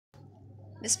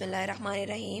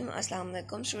बिस्मिल्लाहिर्रहमानिर्रहीम। अस्सलाम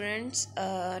वालेकुम students.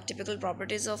 Typical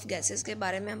properties of gases के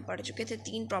बारे में हम पढ़ चुके थे।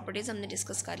 3 प्रॉपर्टीज़ हमने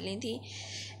डिस्कस कर ली थी।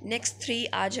 नेक्स्ट 3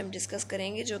 आज हम डिस्कस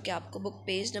करेंगे जो कि आपको बुक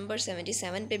पेज नंबर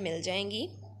 77 पे मिल जाएंगी।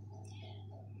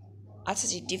 अच्छा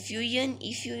जी, डिफ्यूजन,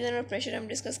 इफ्यूजन और प्रेशर हम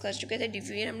डिस्कस कर चुके थे।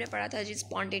 डिफ्यूजन हमने पढ़ा था जी,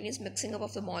 spontaneous mixing up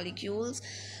of the molecules,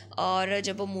 और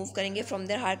जब वो मूव करेंगे from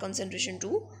there higher concentration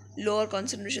to lower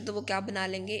concentration तो वो क्या बना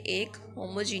लेंगे, एक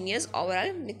होमोजीनियस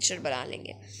ओवरऑल मिक्सचर बना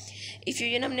लेंगे।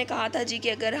 इफ्यूजन हमने कहा था जी कि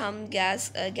अगर हम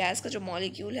गैस का जो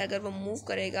मॉलिक्यूल है अगर वो मूव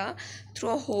करेगा थ्रू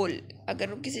अ होल, अगर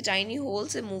वो किसी टाइनी होल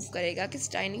से मूव करेगा, किसी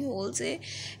टाइनी होल से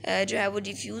जो है वो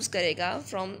डिफ्यूज़ करेगा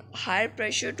from higher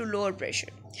pressure to lower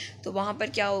pressure, तो वहाँ पर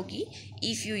क्या होगी,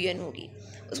 इफ्यूजन होगी।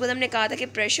 उसके बाद हमने कहा था कि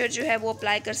प्रेशर जो है वो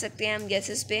अप्लाई कर सकते हैं हम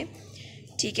गैसेस पे,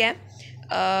 ठीक है।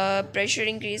 प्रेशर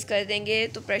इंक्रीज़ कर देंगे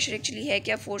तो प्रेशर एक्चुअली है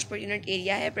क्या, फोर्स पर यूनिट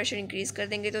एरिया है। प्रेशर इंक्रीज़ कर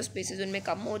देंगे तो स्पेसेस उनमें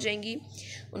कम हो जाएंगी,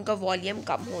 उनका वॉल्यूम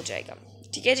कम हो जाएगा,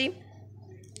 ठीक है जी।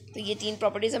 तो ये 3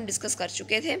 प्रॉपर्टीज़ हम डिस्कस कर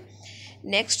चुके थे।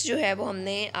 नेक्स्ट जो है वो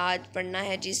हमने आज पढ़ना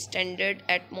है जी, standard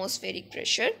atmospheric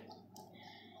pressure.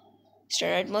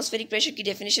 Standard atmospheric pressure की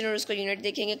डेफिनेशन और उसका यूनिट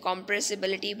देखेंगे।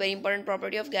 Compressibility, very important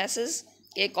property of gases,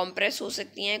 ये कॉम्प्रेस हो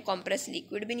सकती हैं, कॉम्प्रेस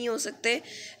लिक्विड भी नहीं हो सकते,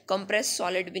 कॉम्प्रेस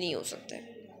सॉलिड भी नहीं हो सकते,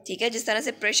 ठीक है। जिस तरह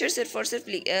से प्रेशर सिर्फ और सिर्फ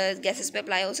गैसेस पे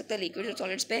अप्लाई हो सकता है, लिक्विड और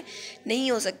सॉलिड्स पे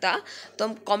नहीं हो सकता, तो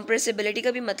हम कॉम्प्रेसिबिलिटी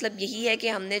का भी मतलब यही है कि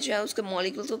हमने जो है उसके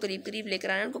मॉलिक्यूल्स को करीब करीब लेकर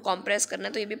आना है, उनको कॉम्प्रेस करना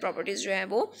है। तो ये भी प्रॉपर्टीज़ जो है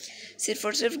वो सिर्फ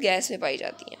और सिर्फ गैस में पाई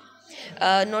जाती हैं,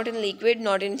 not in liquid,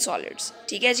 not in solids,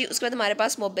 ठीक है जी। उसके बाद हमारे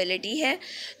पास मोबिलिटी है।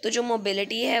 तो जो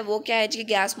मोबिलिटी है वो क्या है जी,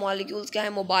 गैस मॉलिक्यूल्स क्या है,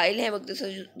 मोबाइल है, वो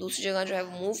दूसरी जगह जो है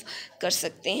वो मूव कर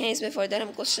सकते हैं। इसमें फर्दर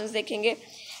हम क्वेश्चंस देखेंगे।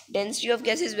 Density of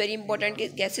gases very important, कि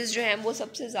गैसेस जो हैं वो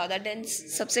सबसे ज़्यादा डेंस,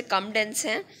 सबसे कम डेंस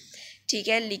हैं, ठीक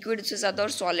है। लिक्विड उससे ज़्यादा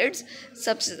और सॉलिड्स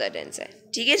सबसे ज़्यादा डेंस है,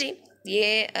 ठीक है जी।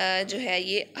 ये जो है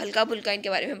ये हल्का फुल्का इनके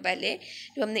बारे में हम पहले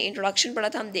जो हमने इंट्रोडक्शन पढ़ा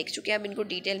था हम देख चुके हैं। अब इनको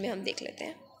डिटेल में हम देख लेते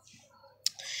हैं।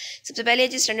 सबसे पहले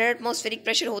जी, स्टैंडर्ड एटमॉस्फेरिक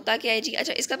प्रेशर होता क्या है जी।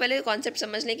 अच्छा, इसका पहले कॉन्सेप्ट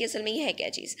समझ लें कि असल में ये है क्या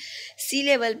चीज़। सी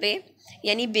लेवल पे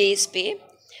यानी बेस पे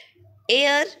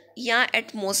एयर या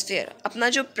एटमॉस्फेयर अपना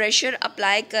जो प्रेशर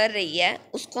अप्लाई कर रही है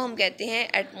उसको हम कहते हैं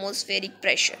एटमॉस्फेरिक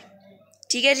प्रेशर,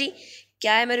 ठीक है जी।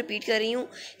 क्या है, मैं रिपीट कर रही हूँ,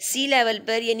 सी लेवल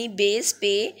पर यानी बेस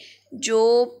पे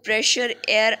जो प्रेशर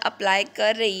एयर अप्लाई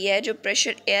कर रही है, जो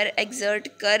प्रेशर एयर एक्सर्ट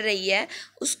कर रही है,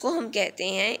 उसको हम कहते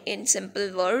हैं in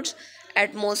simple words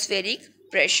atmospheric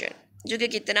pressure, जो कि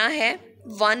कितना है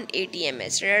 1 atm है।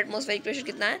 स्टैंडर्ड एटमॉस्फेरिक प्रेशर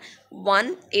कितना है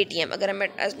 1 atm। अगर हम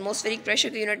एटमॉस्फेरिक प्रेशर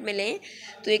के यूनिट में लें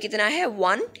तो ये कितना है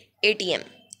 1 atm,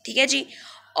 ठीक है जी।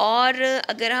 और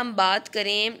अगर हम बात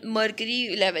करें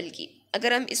मर्करी लेवल की,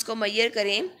 अगर हम इसको मेजर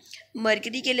करें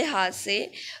मर्करी के लिहाज से,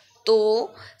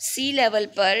 तो सी लेवल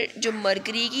पर जो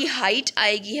मर्करी की हाइट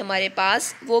आएगी हमारे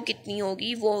पास वो कितनी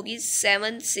होगी, वो होगी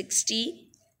 760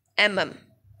 mm,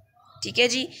 ठीक है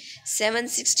जी।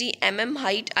 760 mm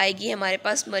हाइट आएगी हमारे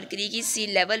पास मर्करी की सी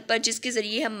लेवल पर, जिसके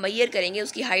ज़रिए हम मेजर करेंगे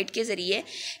उसकी हाइट के ज़रिए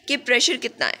कि प्रेशर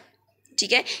कितना है,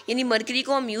 ठीक है। यानी मर्करी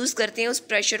को हम यूज़ करते हैं उस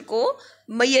प्रेशर को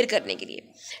मेजर करने के लिए।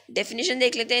 डेफिनेशन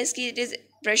देख लेते हैं इसकी। It is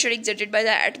pressure exerted by the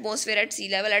atmosphere eight C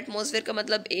level. Atmosphere का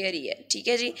मतलब एयर ही है, ठीक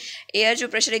है जी। एयर जो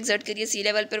प्रेशर एक्सर्ट करिए सी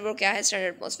लेवल पर वो क्या है,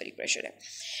 स्टैंडर्ड एटमॉस्फेरिक प्रेशर है।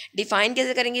 डिफाइन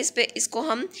कैसे करेंगे इस पे, इसको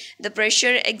हम the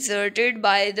pressure exerted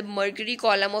by the mercury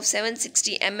column of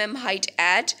 760 mm height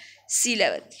eight C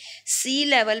level. C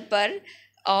level पर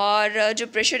और जो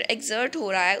प्रेशर एक्सर्ट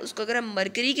हो रहा है उसको अगर हम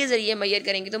मर्करी के ज़रिए मेजर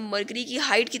करेंगे तो मर्करी की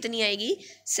हाइट कितनी आएगी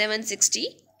 760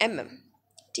 mm,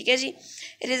 ठीक है जी।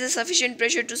 It is a sufficient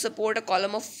pressure to support a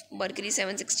column of mercury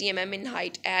 760 mm in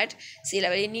height eight C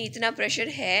level. यानी इतना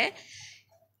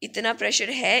प्रेशर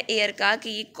है एयर का कि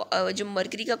ये जो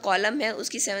मर्करी का कॉलम है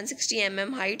उसकी 760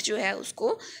 mm हाइट जो है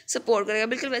उसको सपोर्ट करेगा।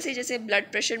 बिल्कुल वैसे ही जैसे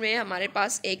ब्लड प्रेशर में हमारे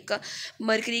पास एक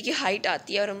मर्करी की हाइट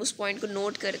आती है और हम उस पॉइंट को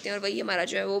नोट करते हैं और वही हमारा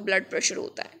जो है वो ब्लड प्रेशर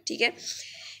होता है, ठीक है।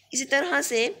 इसी तरह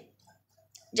से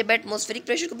जब एटमॉस्फेरिक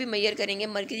प्रेशर को भी मेजर करेंगे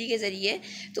मर्करी के ज़रिए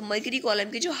तो मर्करी कॉलम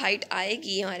की जो हाइट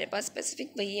आएगी हमारे पास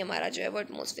स्पेसिफिक, वही हमारा जो है वो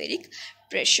एटमॉस्फेरिक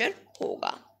प्रेशर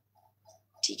होगा,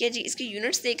 ठीक है जी। इसके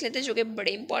यूनिट्स देख लेते हैं जो कि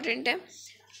बड़े इंपॉर्टेंट है,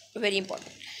 वेरी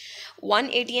इंपॉर्टेंट। 1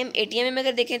 atm, atm में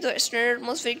अगर देखें तो स्टैंडर्ड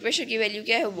एटमॉस्फेरिक प्रेशर की वैल्यू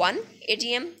क्या है 1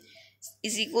 atm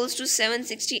is equals to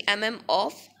 760 mm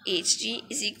of hg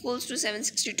is equals to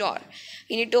 760 Tor.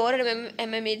 यानी टॉर और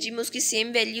mmHg में उसकी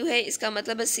सेम वैल्यू है। इसका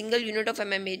मतलब है single unit of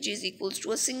mmHg is equals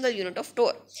to a single unit of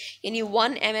Tor, यानी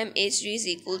 1 mmHg is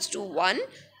equals to 1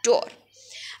 Tor.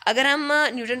 अगर हम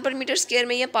न्यूटन पर मीटर स्क्वायर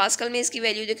में या पास्कल में इसकी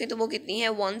वैल्यू देखें तो वो कितनी है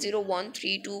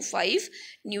 101,325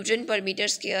 न्यूटन पर मीटर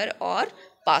स्क्वायर और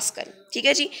पास्कल। ठीक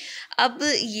है जी। अब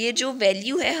ये जो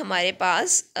वैल्यू है हमारे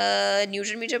पास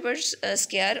न्यूटन मीटर पर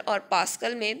स्क्वायर और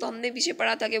पास्कल में, तो हमने पीछे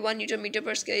पढ़ा था कि 1 न्यूटन मीटर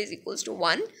पर square is equals to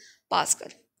 1 pascal.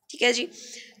 ठीक है जी।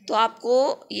 तो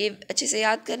आपको ये अच्छे से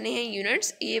याद करने हैं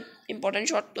यूनिट्स। ये इंपॉर्टेंट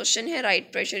शॉर्ट क्वेश्चन है,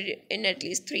 right pressure in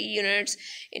at least 3 units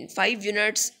in 5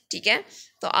 units. ठीक है।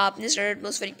 तो आपने स्टैंडर्ड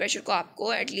एटमॉस्फेरिक प्रेशर को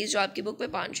आपको एटलीस्ट जो आपकी बुक पे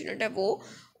 5 यूनिट है वो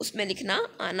उसमें लिखना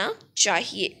आना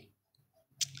चाहिए।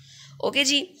 Okay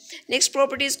ji. Next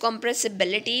property is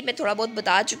compressibility. मैं थोड़ा बहुत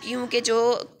बता चुकी हूँ कि जो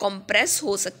कॉम्प्रेस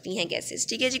हो सकती हैं गैसेस।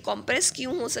 ठीक है जी। कॉम्प्रेस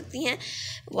क्यों हो सकती हैं,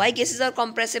 वाई गैसेस आर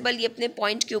कॉम्प्रेसिबल, ये अपने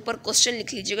पॉइंट के ऊपर क्वेश्चन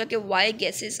लिख लीजिएगा कि वाई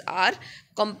गैसेस आर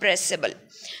कॉम्प्रेसिबल।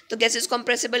 तो गैसेस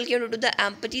कॉम्प्रेसिबल क्यों, due to the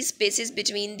empty spaces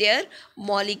between their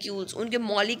molecules. उनके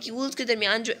मॉलिक्यूल्स के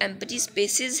दरमियान जो एम्प्टी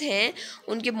स्पेसेस हैं,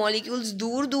 उनके मॉलिक्यूल्स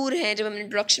दूर दूर हैं। जब हमने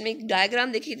इंट्रोडक्शन में एक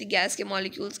डायग्राम देखी थी गैस के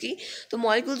मॉलिक्यूल्स की, तो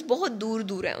मॉलिक्यूल्स बहुत दूर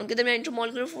दूर हैं, उनके दरमियान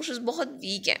इंटरमॉलिक्यूलर फोर्सेस बहुत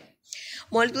वीक हैं।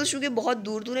 मॉलिक्यूल्स चूँकि बहुत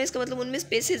दूर दूर है, इसका मतलब उनमें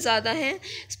स्पेसेस ज़्यादा हैं।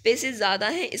 स्पेसेस ज़्यादा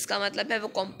हैं, इसका मतलब है वो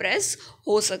कॉम्प्रेस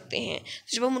हो सकते हैं।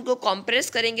 तो जब हम उनको कॉम्प्रेस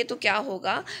करेंगे तो क्या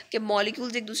होगा कि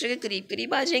मॉलिक्यूल्स एक दूसरे के करीब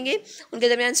करीब आ जाएंगे, उनके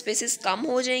दरमियान स्पेसेस कम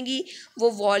हो जाएंगी, वो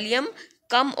वॉल्यूम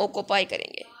कम ऑक्यूपाई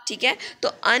करेंगे। ठीक है। तो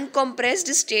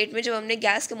अनकॉम्प्रेस्ड स्टेट में जब हमने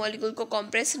गैस के मॉलिक्यूल को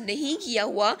कॉम्प्रेस नहीं किया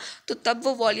हुआ तो तब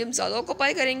वो वॉल्यूम ज़्यादा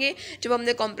ऑक्यूपाई करेंगे, जब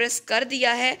हमने कॉम्प्रेस कर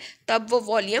दिया है तब वो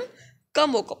वॉल्यूम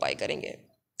कम ऑक्यूपाई करेंगे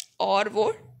और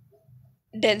वो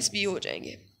डेंस भी हो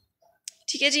जाएंगे।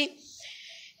 ठीक है जी।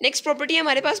 नेक्स्ट प्रॉपर्टी है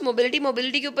हमारे पास मोबिलिटी।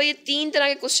 मोबिलिटी के ऊपर ये 3 तरह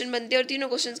के क्वेश्चन बनते हैं और तीनों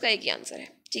क्वेश्चंस का एक ही आंसर है।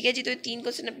 ठीक है जी। तो ये 3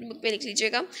 क्वेश्चन अपनी बुक पे लिख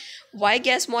लीजिएगा। Y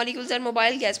gas molecules are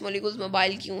mobile, gas molecules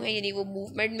mobile क्यों है, यानी वो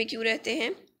मूवमेंट में क्यों रहते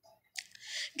हैं।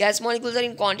 Gas molecules are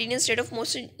in continuous state of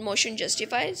motion,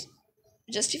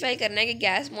 justify करना है कि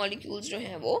गैस मॉलिक्यूल्स जो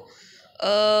हैं वो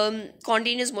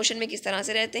कॉन्टिन्यूस मोशन में किस तरह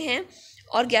से रहते हैं,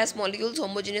 और गैस मॉलिक्यूल्स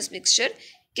होमोजेनियस मिक्सचर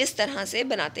किस तरह से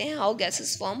बनाते हैं, how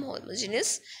gases form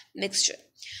homogeneous mixture.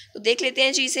 तो देख लेते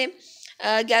हैं जी इसे।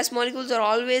 Gas molecules are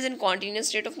always in continuous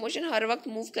state of motion, हर वक्त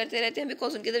मूव करते रहते हैं,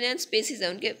 बिकॉज उनके दरमियान स्पेसिस है,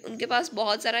 उनके पास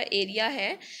बहुत सारा एरिया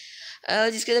है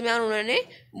जिसके दरमियान उन्होंने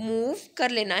मूव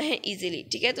कर लेना है ईजिली।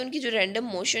 ठीक है। तो उनकी जो रैंडम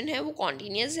मोशन है वो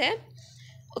कॉन्टीन्यूस है।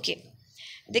 Okay.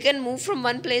 They can move from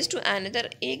one place to another,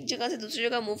 एक जगह से दूसरी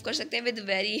जगह मूव कर सकते हैं with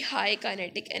very high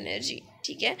kinetic energy.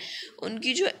 ठीक है।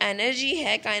 उनकी जो एनर्जी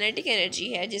है, काइनेटिक एनर्जी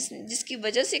है, जिसकी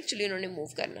वजह से एक्चुअली उन्होंने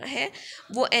मूव करना है,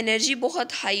 वो एनर्जी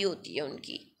बहुत हाई होती है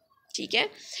उनकी। ठीक है।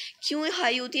 क्यों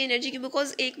हाई होती है एनर्जी की,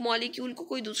 बिकॉज एक मॉलिक्यूल को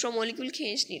कोई दूसरा मॉलिक्यूल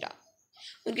खींच नहीं रहा,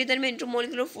 उनके दरमियान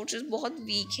इंटरमॉलिक्यूलर फोर्सेस बहुत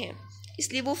वीक हैं,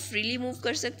 इसलिए वो फ्रीली मूव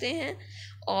कर सकते हैं।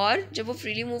 और जब वो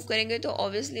फ्रीली मूव करेंगे तो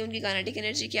ऑब्वियसली उनकी काइनेटिक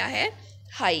एनर्जी क्या है,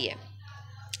 हाई है।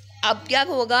 अब क्या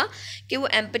होगा कि वो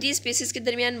एम्प्टी स्पेसेस के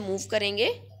दरमियान मूव करेंगे।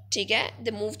 ठीक है।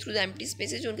 They move through the empty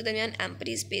spaces, जो उनके दरमियान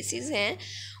एम्प्टी स्पेसेस हैं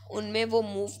उनमें वो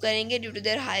मूव करेंगे due to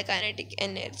their high kinetic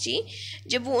energy.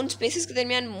 जब वो उन स्पेसेस के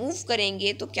दरमियान मूव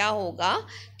करेंगे तो क्या होगा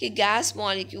कि गैस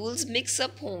मॉलिक्यूल्स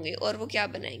मिक्सअप होंगे और वो क्या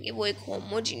बनाएंगे, वो एक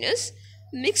होमोजीनियस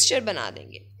मिक्सचर बना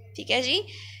देंगे। ठीक है जी।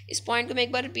 इस पॉइंट को मैं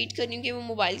एक बार रिपीट कर रही हूँ कि वो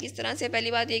मोबाइल किस तरह से,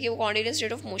 पहली बात ये कि वो कॉन्टिन्यूस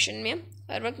स्टेट ऑफ मोशन में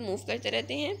हर वक्त मूव करते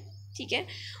रहते हैं। ठीक है।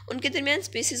 उनके दरमियान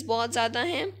स्पेसेस बहुत ज़्यादा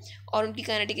हैं और उनकी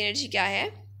काइनेटिक एनर्जी क्या है,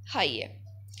 हाई है।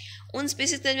 उन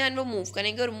स्पेसेस के दरमियान वो मूव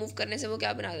करेंगे और मूव करने से वो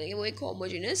क्या बना देंगे, वो एक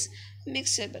होमोजेनियस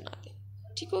मिक्सचर बना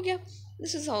देंगे। ठीक हो गया।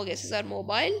 This is how gases are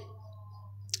mobile.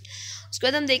 उसके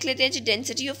बाद हम देख लेते हैं जी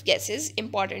डेंसिटी ऑफ गैसेस।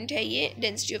 इंपॉर्टेंट है ये,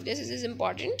 density of gases is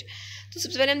important. तो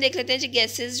सबसे पहले हम देख लेते हैं जी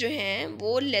गैसेस जो हैं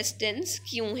वो लेस डेंस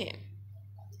क्यों हैं,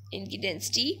 इनकी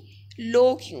डेंसिटी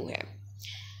लो क्यों है।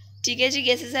 ठीक है जी।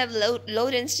 Gases have low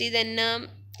density than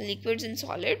liquids and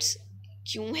solids.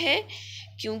 क्यों है,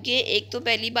 क्योंकि एक तो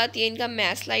पहली बात ये इनका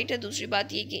मास लाइट है, दूसरी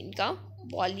बात ये कि इनका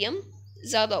वॉल्यूम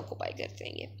ज़्यादा ऑक्यूपाई करते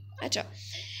हैं ये। अच्छा,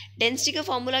 डेंसिटी का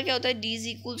फॉर्मूला क्या होता है, D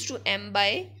इक्वल्स टू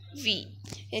m/v,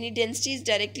 यानी density is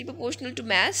directly proportional to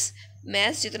mass.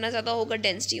 मास जितना ज़्यादा होगा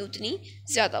डेंसिटी उतनी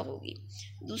ज़्यादा होगी।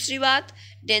 दूसरी बात,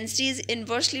 density is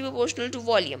inversely proportional to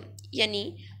volume, यानी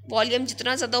वॉल्यूम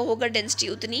जितना ज़्यादा होगा डेंसिटी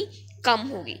उतनी कम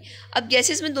होगी। अब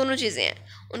गैसेस में दोनों चीज़ें हैं,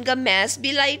 उनका मास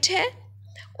भी लाइट है,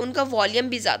 उनका वॉल्यूम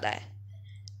भी ज़्यादा है।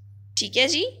 ठीक है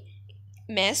जी।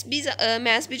 मास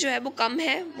भी जो है वो कम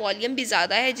है, वॉल्यूम भी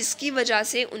ज़्यादा है, जिसकी वजह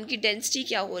से उनकी डेंसिटी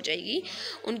क्या हो जाएगी,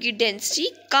 उनकी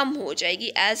डेंसिटी कम हो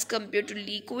जाएगी as compare two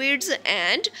liquids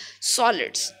and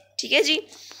solids. ठीक है जी।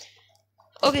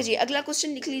 ओके जी। अगला क्वेश्चन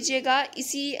लिख लीजिएगा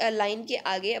इसी लाइन के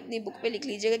आगे अपनी बुक पे लिख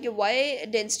लीजिएगा कि Y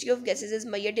density of gases is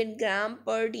measured in ग्राम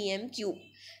पर DM³।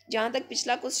 जहाँ तक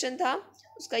पिछला क्वेश्चन था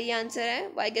उसका ये आंसर है,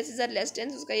 Y gases are less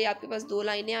dense, उसका ये आपके पास 2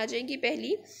 लाइनें आ जाएंगी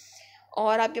पहली।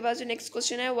 और आपके पास जो नेक्स्ट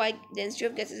क्वेश्चन है, Y density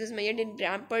of gases is measured in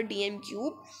ग्राम पर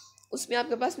DM³, उसमें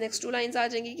आपके पास नेक्स्ट 2 लाइंस आ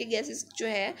जाएंगी कि गैसेस जो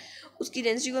है उसकी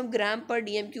डेंसिटी को हम ग्राम पर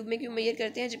डीएम क्यूब में क्यों मेजर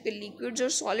करते हैं, जबकि लिक्विड्स और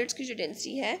सॉलिड्स की जो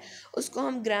डेंसिटी है उसको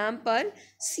हम ग्राम पर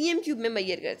सीएम क्यूब में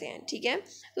मेजर करते हैं। ठीक है,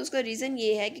 तो उसका रीज़न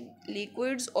ये है कि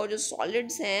लिक्विड्स और जो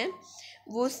सॉलिड्स हैं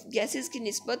वो गैसेस की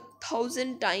निस्बत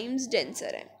 1000 टाइम्स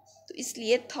डेंसर है, तो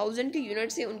इसलिए 1000 के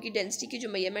यूनिट से उनकी डेंसिटी की जो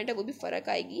मेजरमेंट है वो भी फ़र्क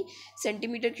आएगी,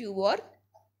 सेंटीमीटर क्यूब और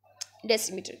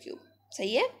डेसीमीटर क्यूब।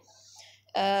 सही है,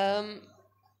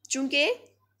 चूँकि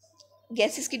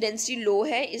गैसेस की डेंसिटी लो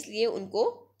है इसलिए उनको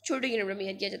छोटे यूनिट में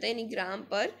मेजर किया जाता है, यानी ग्राम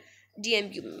पर डीएम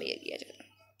क्यूब में मेजर किया जाता है।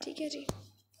 ठीक है जी,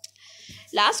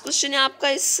 लास्ट क्वेश्चन है आपका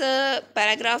इस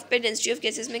पैराग्राफ पे डेंसिटी ऑफ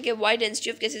गैसेस में कि why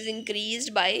density of gases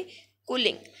increased by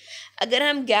cooling. अगर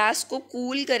हम गैस को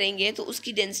कूल करेंगे तो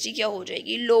उसकी डेंसिटी क्या हो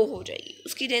जाएगी, लो हो जाएगी,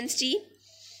 उसकी डेंसिटी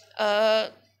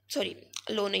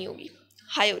लो नहीं होगी,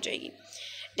 हाई हो जाएगी।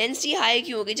 डेंसिटी हाई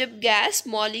क्यों होगी, जब गैस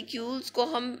मॉलिक्यूल्स को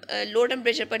हम लो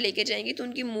टेम्परेचर पर लेके जाएंगे तो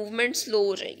उनकी मूवमेंट स्लो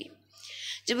हो जाएगी।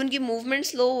 जब उनकी मूवमेंट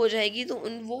स्लो हो जाएगी तो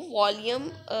वो वॉल्यूम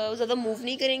ज़्यादा मूव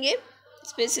नहीं करेंगे,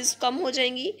 स्पेसेस कम हो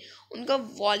जाएंगी, उनका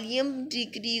वॉल्यूम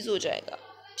डिक्रीज़ हो जाएगा।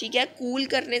 ठीक है, कूल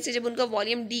करने से जब उनका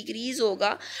वॉल्यूम डिक्रीज़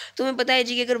होगा तो हमें पता है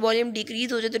जी कि अगर वॉल्यूम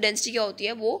डिक्रीज़ हो जाए तो डेंसिटी क्या होती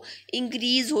है, वो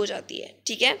इंक्रीज़ हो जाती है।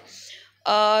 ठीक है,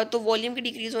 तो वॉल्यूम के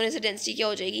डिक्रीज़ होने से डेंसिटी क्या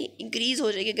हो जाएगी, इंक्रीज़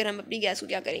हो जाएगी अगर हम अपनी गैस को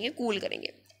क्या करेंगे, कूल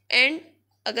करेंगे। एंड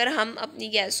अगर हम अपनी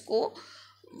गैस को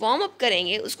वार्म अप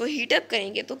करेंगे, उसको हीट अप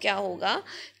करेंगे, तो क्या होगा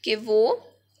कि वो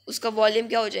उसका वॉल्यूम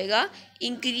क्या हो जाएगा,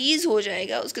 इंक्रीज़ हो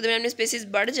जाएगा, उसके दरमियान में स्पेसेस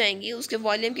बढ़ जाएंगी, उसके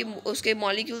वॉल्यूम की उसके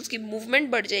मॉलिक्यूल्स की मूवमेंट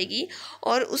बढ़ जाएगी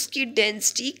और उसकी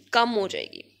डेंसिटी कम हो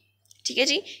जाएगी। ठीक है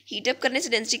जी, हीटअप करने से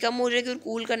डेंसिटी कम हो जाएगी और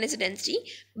कूल करने से डेंसिटी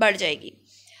बढ़ जाएगी।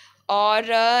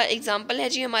 और एग्जांपल है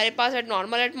जी हमारे पास, eight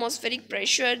normal atmospheric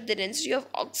pressure the density of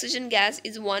oxygen gas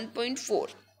is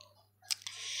 1.4।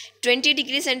 20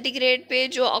 degree centigrade पे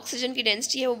जो ऑक्सीजन की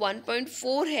डेंसिटी है वो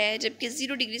 1.4 है, जबकि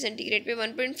 0 डिग्री सेंटीग्रेड पे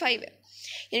 1.5 है,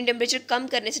 यानी टेम्परेचर कम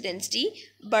करने से डेंसिटी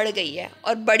बढ़ गई है।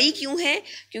 और बड़ी क्यों है,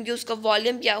 क्योंकि उसका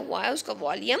वॉल्यूम क्या हुआ है, उसका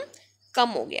वॉल्यूम कम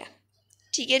हो गया।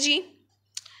 ठीक है जी,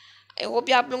 आई होप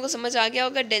ये आप लोगों को समझ आ गया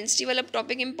होगा। डेंसिटी वाला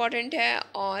टॉपिक इंपॉर्टेंट है,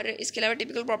 और इसके अलावा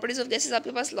टिपिकल प्रॉपर्टीज़ ऑफ गैसेस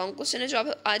आपके पास लॉन्ग क्वेश्चन है जो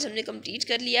आज हमने कंप्लीट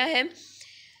कर लिया है,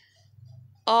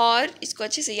 और इसको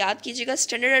अच्छे से याद कीजिएगा।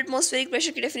 स्टैंडर्ड एटमॉस्फेरिक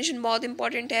प्रेशर की डेफिनेशन बहुत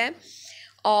इंपॉर्टेंट है,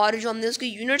 और जो हमने उसके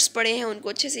यूनिट्स पढ़े हैं उनको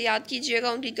अच्छे से याद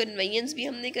कीजिएगा। उनकी कन्वेंस भी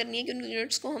हमने करनी है कि उन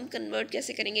यूनिट्स को हम कन्वर्ट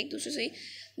कैसे करेंगे, एक दूसरे से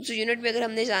दूसरे यूनिट में अगर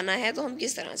हमने जाना है तो हम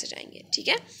किस तरह से जाएंगे। ठीक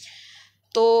है,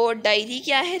 तो डायरी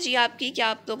क्या है जी आपकी, क्या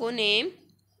आप लोगों ने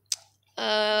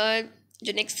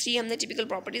जो नेक्स्ट 3 हमने टिपिकल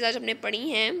प्रॉपर्टीज़ आज हमने पढ़ी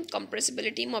हैं,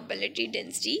 compressibility, mobility,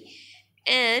 density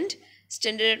and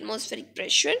standard atmospheric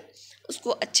pressure, उसको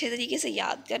अच्छे तरीके से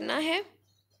याद करना है।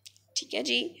 ठीक है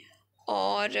जी,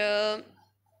 और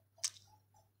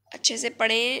अच्छे से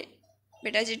पढ़ें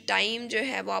बेटा जी, टाइम जो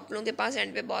है वो आप लोगों के पास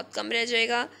एंड पे बहुत कम रह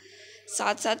जाएगा।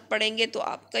 साथ साथ पढ़ेंगे तो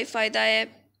आपका ही फ़ायदा है।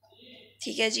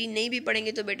 ठीक है जी, नहीं भी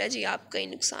पढ़ेंगे तो बेटा जी आपका ही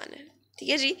नुकसान है। ठीक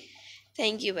है जी,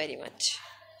 थैंक यू वेरी मच।